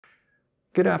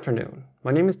Good afternoon.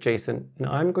 My name is Jason, and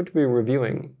I'm going to be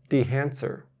reviewing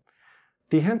Dehancer.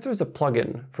 Dehancer is a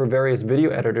plugin for various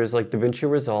video editors like Davinci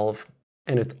Resolve,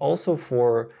 and it's also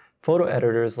for photo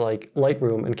editors like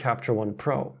Lightroom and Capture One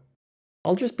Pro.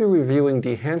 I'll just be reviewing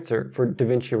Dehancer for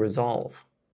Davinci Resolve.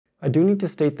 I do need to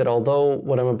state that although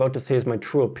what I'm about to say is my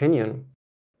true opinion,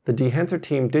 the Dehancer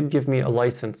team did give me a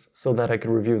license so that I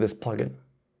could review this plugin.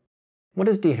 What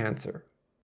is Dehancer?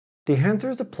 Dehancer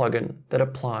is a plugin that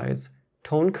applies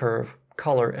tone curve,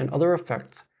 color, and other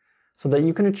effects so that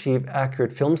you can achieve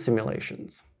accurate film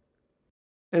simulations.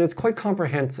 And it's quite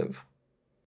comprehensive.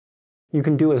 You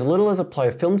can do as little as apply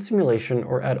a film simulation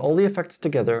or add all the effects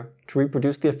together to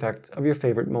reproduce the effects of your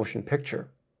favorite motion picture.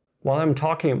 While I'm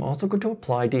talking, I'm also going to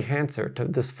apply Dehancer to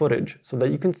this footage so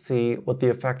that you can see what the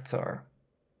effects are.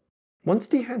 Once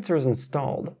Dehancer is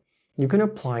installed, you can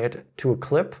apply it to a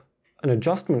clip, an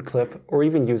adjustment clip, or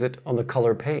even use it on the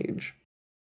color page.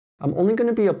 I'm only going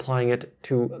to be applying it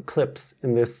to clips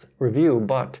in this review,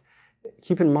 but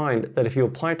keep in mind that if you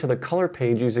apply it to the color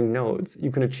page using nodes,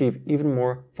 you can achieve even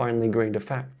more finely grained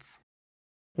effects.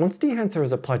 Once Dehancer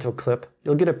is applied to a clip,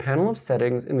 you'll get a panel of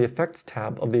settings in the Effects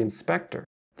tab of the inspector.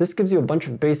 This gives you a bunch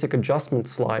of basic adjustment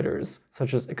sliders,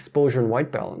 such as exposure and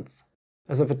white balance.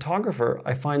 As a photographer,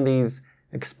 I find these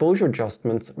exposure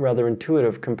adjustments rather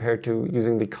intuitive compared to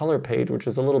using the color page, which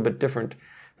is a little bit different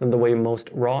than the way most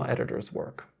RAW editors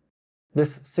work.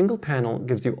 This single panel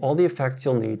gives you all the effects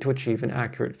you'll need to achieve an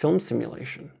accurate film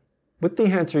simulation. With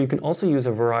Dehancer, you can also use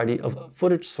a variety of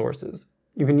footage sources.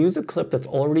 You can use a clip that's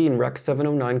already in Rec.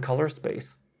 709 color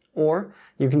space, or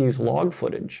you can use log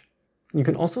footage. You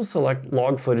can also select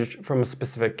log footage from a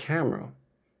specific camera.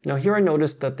 Now here I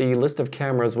noticed that the list of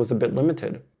cameras was a bit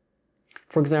limited.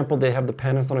 For example, they have the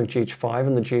Panasonic GH5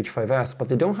 and the GH5S, but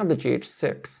they don't have the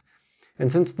GH6.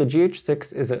 And since the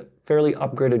GH6 is a fairly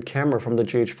upgraded camera from the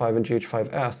GH5 and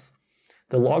GH5S,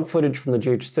 the log footage from the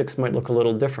GH6 might look a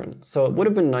little different. So it would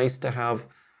have been nice to have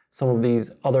some of these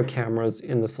other cameras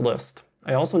in this list.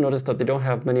 I also noticed that they don't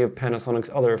have many of Panasonic's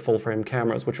other full-frame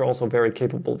cameras, which are also very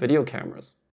capable video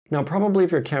cameras. Now probably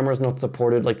if your camera is not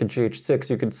supported like the GH6,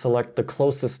 you could select the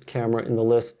closest camera in the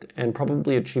list and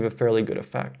probably achieve a fairly good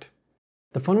effect.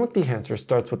 The fun with Dehancer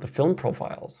starts with the film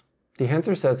profiles.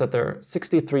 Dehancer says that there are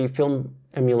 63 film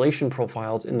emulation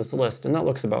profiles in this list, and that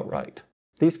looks about right.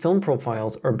 These film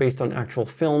profiles are based on actual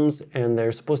films, and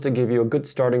they're supposed to give you a good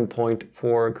starting point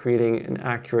for creating an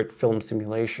accurate film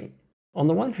simulation. On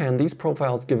the one hand, these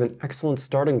profiles give an excellent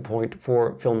starting point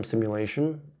for film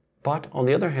simulation, but on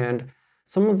the other hand,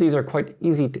 some of these are quite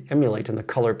easy to emulate in the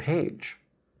color page.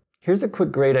 Here's a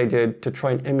quick grade I did to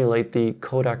try and emulate the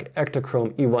Kodak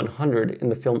Ektachrome E100 in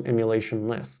the film emulation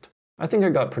list. I think I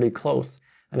got pretty close,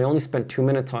 and I only spent 2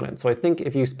 minutes on it, so I think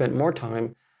if you spent more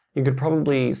time, you could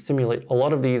probably simulate a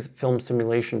lot of these film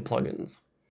simulation plugins.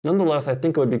 Nonetheless, I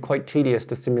think it would be quite tedious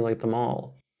to simulate them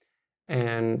all.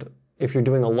 And if you're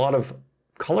doing a lot of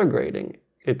color grading,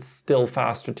 it's still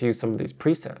faster to use some of these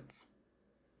presets.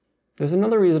 There's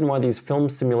another reason why these film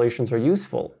simulations are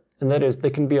useful, and that is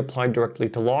they can be applied directly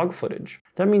to log footage.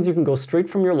 That means you can go straight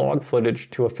from your log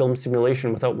footage to a film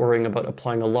simulation without worrying about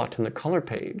applying a LUT in the color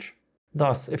page.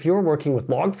 Thus, if you're working with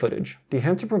log footage,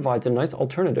 Dehancer provides a nice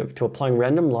alternative to applying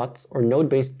random LUTs or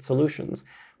node-based solutions,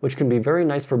 which can be very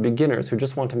nice for beginners who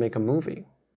just want to make a movie.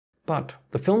 But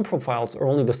the film profiles are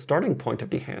only the starting point of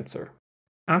Dehancer.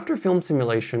 After film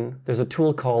simulation, there's a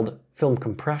tool called film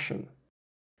compression.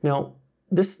 Now,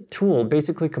 this tool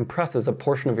basically compresses a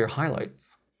portion of your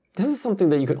highlights. This is something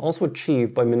that you can also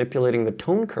achieve by manipulating the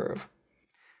tone curve.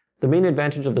 The main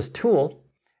advantage of this tool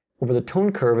over the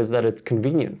tone curve is that it's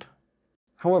convenient.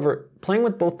 However, playing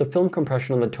with both the film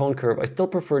compression and the tone curve, I still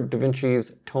prefer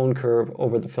Davinci's tone curve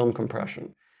over the film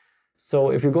compression. So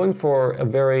if you're going for a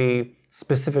very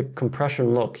specific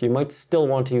compression look, you might still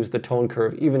want to use the tone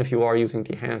curve even if you are using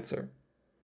Dehancer.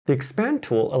 The expand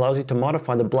tool allows you to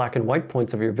modify the black and white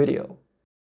points of your video.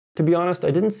 To be honest, I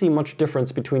didn't see much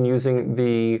difference between using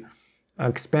the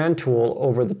expand tool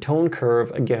over the tone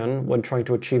curve again when trying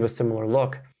to achieve a similar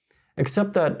look,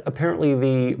 except that apparently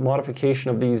the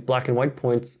modification of these black and white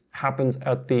points happens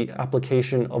at the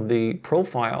application of the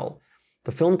profile,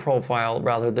 the film profile,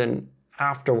 rather than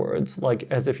afterwards, like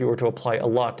as if you were to apply a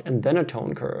LUT and then a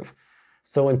tone curve.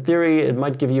 So in theory, it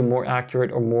might give you more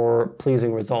accurate or more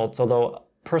pleasing results, although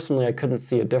personally I couldn't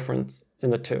see a difference in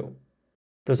the two.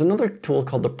 There's another tool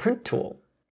called the print tool.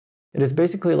 It is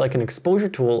basically like an exposure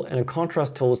tool and a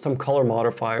contrast tool with some color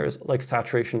modifiers like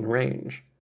saturation and range.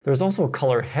 There's also a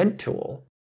color head tool,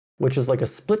 which is like a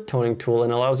split toning tool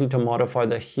and allows you to modify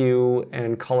the hue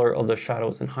and color of the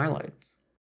shadows and highlights.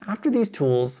 After these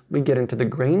tools, we get into the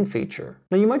grain feature.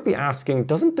 Now you might be asking,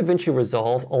 doesn't Davinci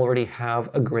Resolve already have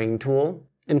a grain tool?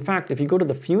 In fact, if you go to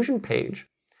the Fusion page,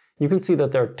 you can see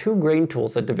that there are two grain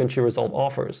tools that Davinci Resolve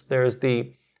offers. There's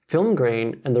the film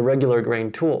grain and the regular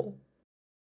grain tool.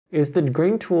 Is the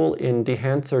grain tool in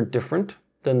Dehancer different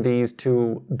than these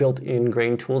two built-in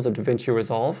grain tools of Davinci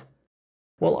Resolve?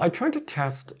 Well, I tried to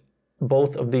test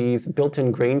both of these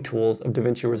built-in grain tools of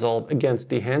Davinci Resolve against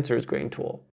Dehancer's grain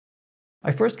tool.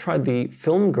 I first tried the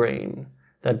film grain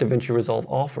that Davinci Resolve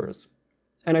offers,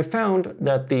 and I found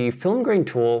that the film grain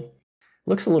tool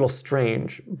looks a little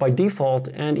strange. By default,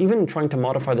 and even trying to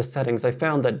modify the settings, I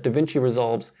found that Davinci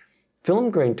Resolve's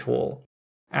film grain tool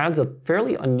adds a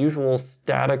fairly unusual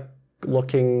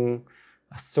static-looking,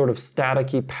 sort of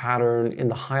staticky pattern in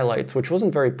the highlights, which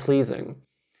wasn't very pleasing.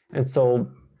 And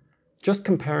so just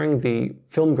comparing the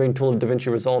film grain tool of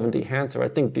Davinci Resolve and Dehancer, I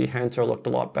think Dehancer looked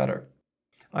a lot better.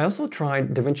 I also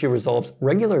tried Davinci Resolve's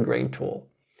regular grain tool,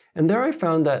 and there I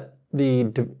found that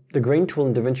the grain tool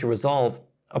in Davinci Resolve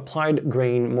applied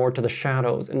grain more to the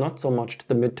shadows and not so much to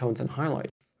the midtones and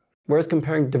highlights. Whereas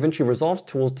comparing Davinci Resolve's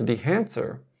tools to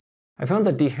Dehancer, I found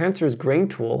that Dehancer's grain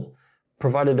tool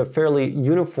provided a fairly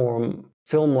uniform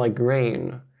film-like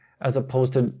grain as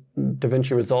opposed to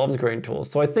Davinci Resolve's grain tool.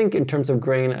 So I think in terms of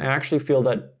grain, I actually feel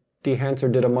that Dehancer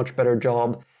did a much better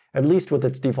job, at least with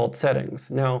its default settings.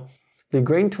 Now, the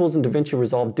grain tools in Davinci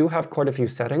Resolve do have quite a few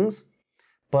settings,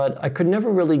 but I could never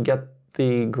really get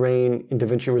the grain in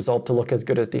Davinci Resolve to look as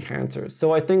good as Dehancer's.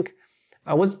 So I think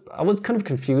I was kind of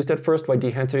confused at first why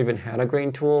Dehancer even had a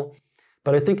grain tool,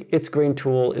 but I think its grain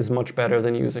tool is much better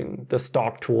than using the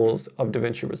stock tools of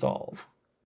Davinci Resolve.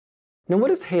 Now,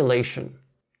 what is halation?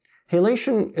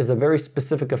 Halation is a very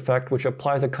specific effect which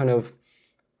applies a kind of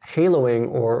haloing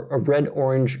or a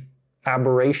red-orange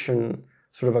aberration,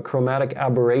 sort of a chromatic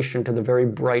aberration to the very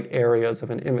bright areas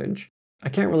of an image. I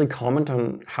can't really comment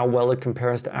on how well it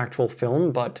compares to actual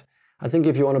film, but I think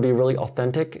if you want to be really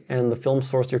authentic and the film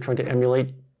source you're trying to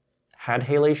emulate had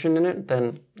halation in it,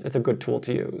 then it's a good tool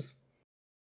to use.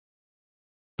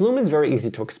 Bloom is very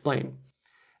easy to explain.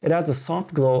 It adds a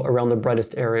soft glow around the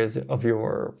brightest areas of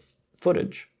your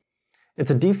footage.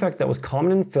 It's a defect that was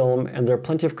common in film, and there are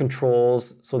plenty of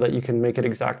controls so that you can make it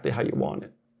exactly how you want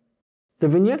it. The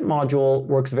vignette module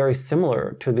works very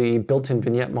similar to the built-in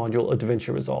vignette module of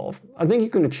Davinci Resolve. I think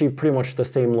you can achieve pretty much the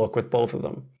same look with both of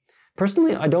them.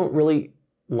 Personally, I don't really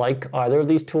like either of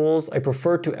these tools. I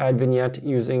prefer to add vignette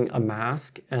using a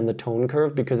mask and the tone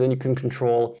curve, because then you can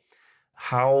control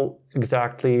how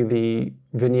exactly the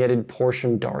vignetted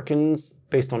portion darkens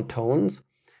based on tones.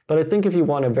 But I think if you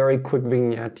want a very quick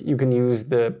vignette, you can use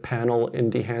the panel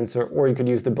in Dehancer, or you could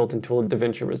use the built-in tool of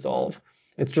Davinci Resolve.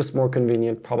 It's just more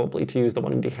convenient probably to use the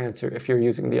one in Dehancer if you're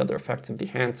using the other effects of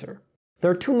Dehancer. There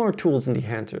are two more tools in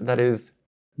Dehancer, that is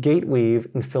gate weave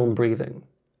and film breathing,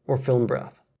 or film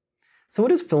breath. So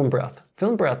what is film breath?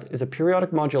 Film breath is a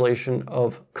periodic modulation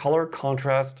of color,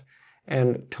 contrast,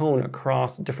 and tone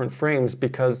across different frames,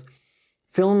 because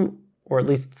film, or at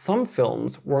least some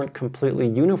films, weren't completely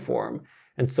uniform.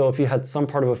 And so if you had some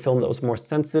part of a film that was more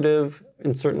sensitive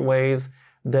in certain ways,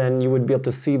 then you would be able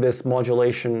to see this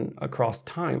modulation across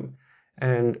time.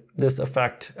 And this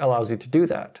effect allows you to do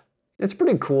that. It's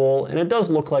pretty cool, and it does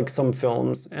look like some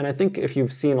films, and I think if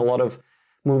you've seen a lot of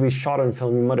movies shot on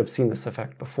film, you might have seen this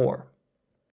effect before.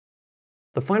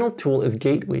 The final tool is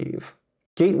gate weave.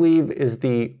 Gate weave is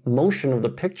the motion of the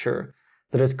picture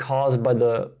that is caused by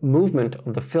the movement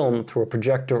of the film through a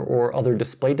projector or other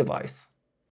display device.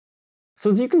 So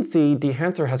as you can see,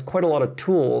 Dehancer has quite a lot of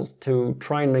tools to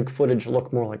try and make footage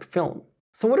look more like film.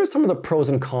 So what are some of the pros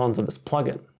and cons of this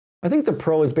plugin? I think the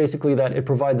pro is basically that it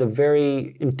provides a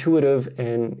very intuitive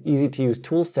and easy to use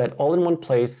tool set all in one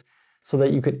place so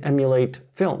that you could emulate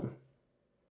film.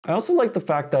 I also like the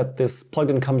fact that this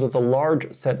plugin comes with a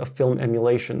large set of film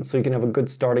emulations, so you can have a good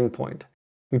starting point.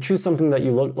 You choose something that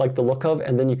you like the look of,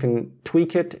 and then you can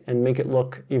tweak it and make it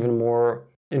look even more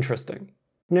interesting.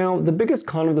 Now, the biggest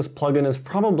con of this plugin is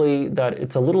probably that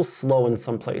it's a little slow in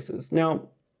some places. Now,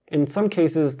 in some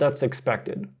cases, that's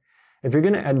expected. If you're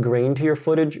going to add grain to your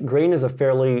footage, grain is a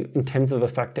fairly intensive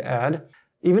effect to add.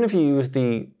 Even if you use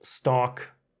the stock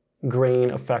grain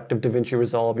effect of Davinci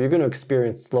Resolve, you're going to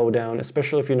experience slowdown,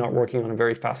 especially if you're not working on a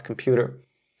very fast computer.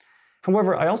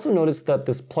 However, I also noticed that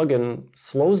this plugin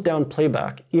slows down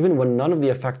playback even when none of the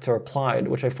effects are applied,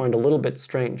 which I find a little bit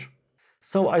strange.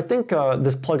 So I think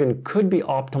this plugin could be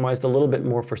optimized a little bit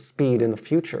more for speed in the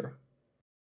future.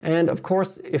 And of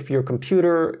course, if your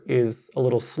computer is a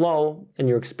little slow and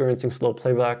you're experiencing slow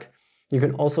playback, you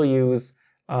can also use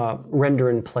render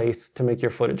in place to make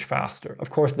your footage faster. Of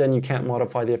course, then you can't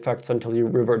modify the effects until you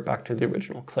revert back to the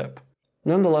original clip.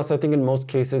 Nonetheless, I think in most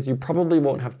cases, you probably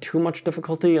won't have too much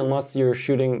difficulty unless you're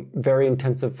shooting very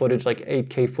intensive footage like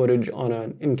 8K footage on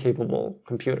an incapable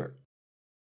computer.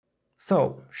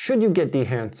 So, should you get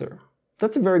Dehancer?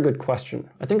 That's a very good question.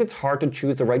 I think it's hard to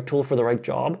choose the right tool for the right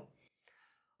job.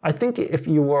 I think if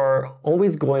you are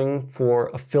always going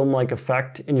for a film-like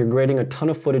effect and you're grading a ton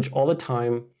of footage all the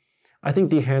time, I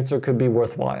think Dehancer could be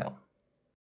worthwhile.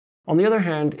 On the other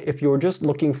hand, if you're just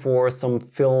looking for some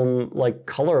film-like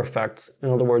color effects, in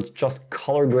other words, just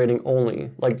color grading only,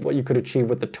 like what you could achieve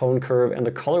with the tone curve and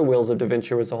the color wheels of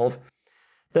Davinci Resolve,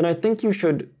 then I think you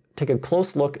should take a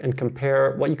close look and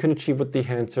compare what you can achieve with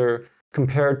Dehancer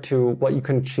compared to what you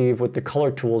can achieve with the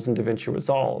color tools in Davinci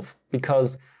Resolve,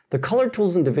 because the color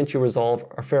tools in Davinci Resolve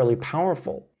are fairly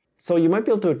powerful. So you might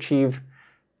be able to achieve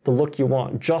the look you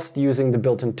want just using the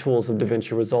built-in tools of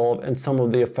Davinci Resolve and some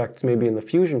of the effects maybe in the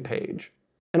Fusion page.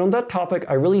 And on that topic,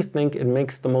 I really think it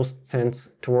makes the most sense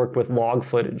to work with log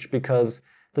footage because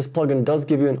this plugin does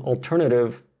give you an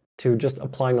alternative to just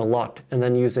applying a LUT and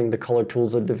then using the color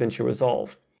tools of Davinci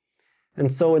Resolve.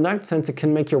 And so in that sense, it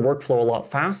can make your workflow a lot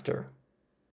faster.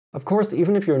 Of course,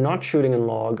 even if you're not shooting in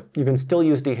log, you can still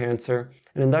use Dehancer,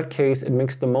 and in that case, it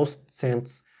makes the most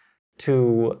sense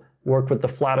to work with the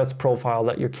flattest profile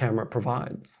that your camera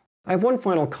provides. I have one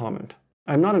final comment.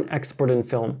 I'm not an expert in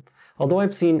film. Although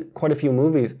I've seen quite a few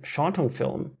movies shot on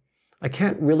film, I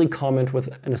can't really comment with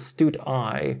an astute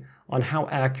eye on how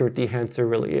accurate Dehancer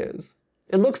really is.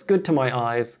 It looks good to my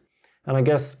eyes, and I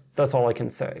guess that's all I can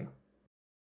say.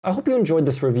 I hope you enjoyed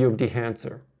this review of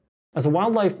Dehancer. As a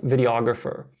wildlife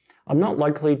videographer, I'm not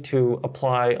likely to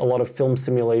apply a lot of film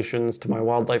simulations to my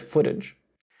wildlife footage.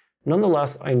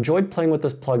 Nonetheless, I enjoyed playing with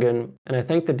this plugin, and I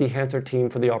thank the Dehancer team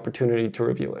for the opportunity to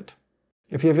review it.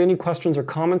 If you have any questions or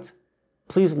comments,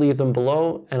 please leave them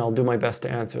below, and I'll do my best to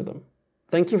answer them.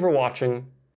 Thank you for watching,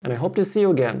 and I hope to see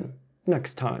you again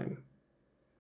next time.